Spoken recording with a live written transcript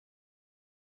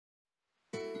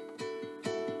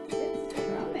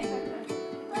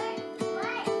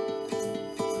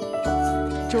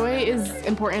Joy is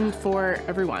important for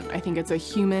everyone. I think it's a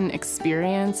human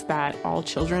experience that all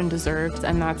children deserve,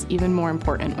 and that's even more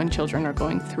important when children are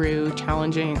going through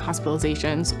challenging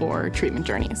hospitalizations or treatment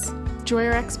journeys.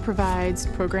 JoyRx provides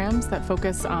programs that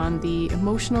focus on the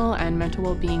emotional and mental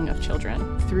well-being of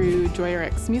children through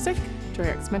JoyRx Music,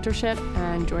 JoyRx Mentorship,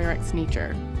 and JoyRx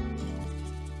Nature.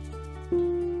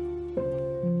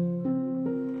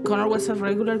 Connor was a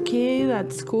regular kid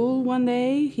at school one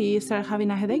day. He started having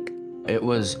a headache. It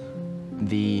was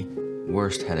the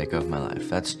worst headache of my life.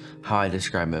 That's how I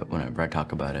describe it whenever I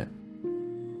talk about it.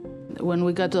 When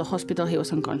we got to the hospital, he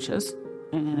was unconscious,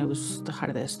 and it was the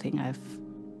hardest thing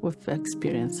we've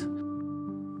experienced.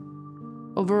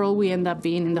 Overall, we ended up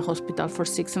being in the hospital for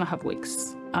 6.5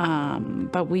 weeks,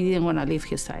 but we didn't want to leave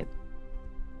his side.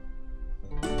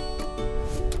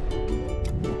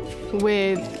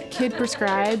 With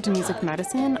kid-prescribed music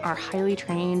medicine, our highly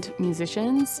trained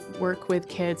musicians work with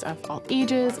kids of all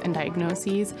ages and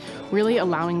diagnoses, really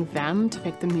allowing them to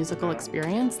pick the musical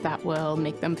experience that will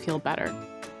make them feel better.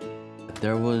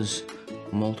 There was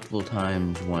multiple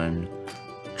times when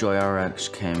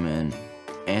JoyRx came in,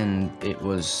 and it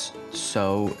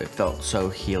felt so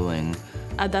healing.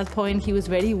 At that point, he was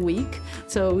very weak,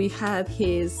 so he had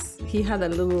a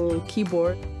little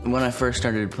keyboard. When I first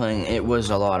started playing, it was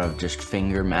a lot of just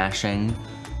finger mashing,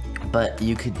 but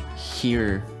you could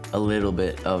hear a little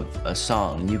bit of a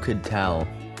song, you could tell.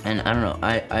 And I don't know,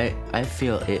 I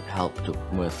feel it helped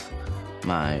with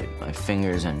my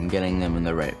fingers and getting them in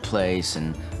the right place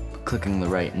and clicking the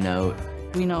right note.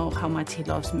 We know how much he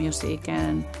loves music,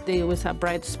 and it was a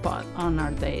bright spot on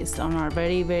our days, on our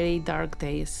very, very dark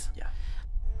days. Yeah.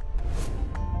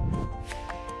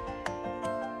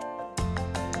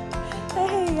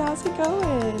 Hey, how's it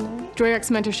going?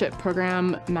 JoyRx Mentorship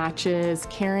program matches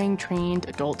caring, trained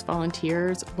adult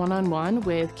volunteers one-on-one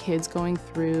with kids going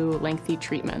through lengthy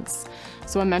treatments.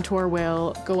 So a mentor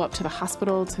will go up to the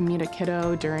hospital to meet a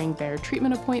kiddo during their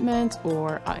treatment appointment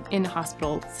or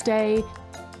in-hospital stay.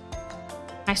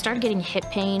 I started getting hip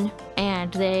pain,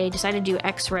 and they decided to do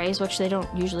x-rays, which they don't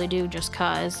usually do just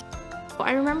cause.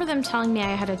 I remember them telling me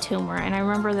I had a tumor, and I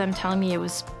remember them telling me it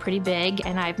was pretty big,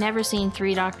 and I've never seen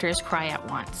 3 doctors cry at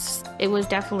once. It was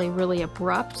definitely really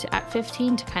abrupt at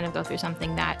 15 to kind of go through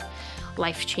something that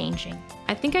life-changing.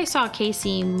 I think I saw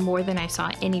Casey more than I saw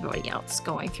anybody else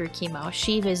going through chemo.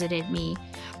 She visited me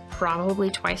probably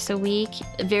twice a week.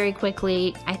 Very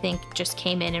quickly, I think just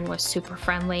came in and was super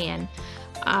friendly and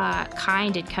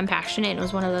kind and compassionate. It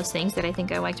was one of those things that I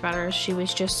think I liked about her. She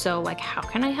was just so like, how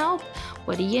can I help?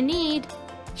 What do you need?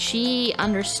 She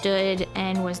understood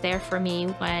and was there for me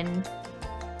when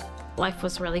life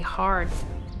was really hard.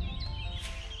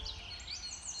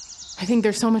 I think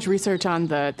there's so much research on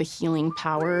the healing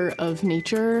power of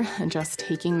nature and just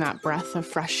taking that breath of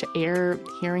fresh air,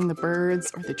 hearing the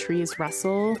birds or the trees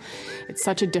rustle. It's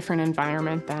such a different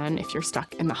environment than if you're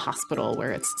stuck in the hospital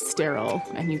where it's sterile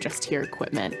and you just hear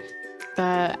equipment.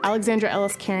 The Alexandra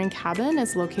Ellis Caring Cabin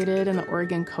is located in the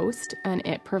Oregon coast, and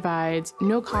it provides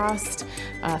no-cost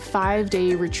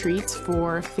 5-day retreats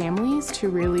for families to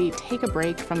really take a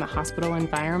break from the hospital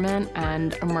environment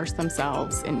and immerse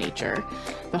themselves in nature.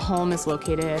 The home is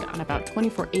located on about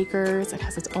 24 acres. It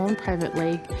has its own private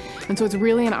lake, and so it's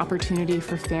really an opportunity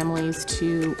for families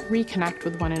to reconnect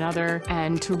with one another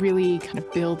and to really kind of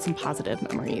build some positive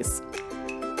memories.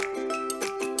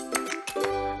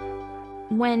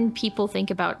 When people think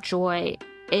about joy,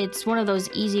 it's one of those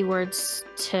easy words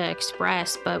to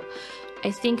express, but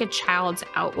I think a child's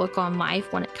outlook on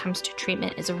life when it comes to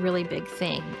treatment is a really big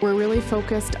thing. We're really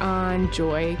focused on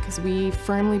joy because we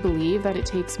firmly believe that it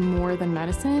takes more than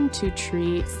medicine to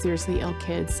treat seriously ill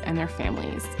kids and their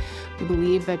families. We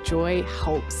believe that joy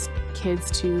helps kids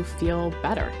to feel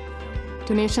better.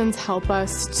 Donations help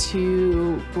us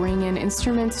to bring in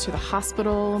instruments to the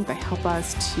hospital. They help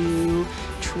us to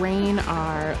train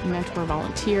our mentor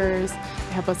volunteers.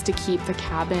 They help us to keep the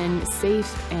cabin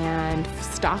safe and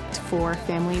stocked for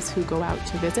families who go out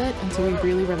to visit. And so we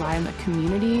really rely on the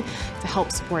community to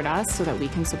help support us so that we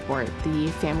can support the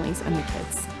families and the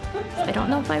kids. I don't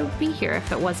know if I would be here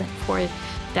if it wasn't for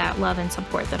that love and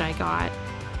support that I got.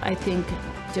 I think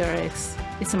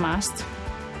JoyRx is a must.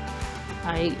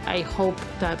 I hope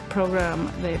that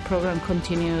the program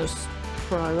continues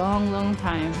for a long, long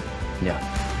time. Yeah.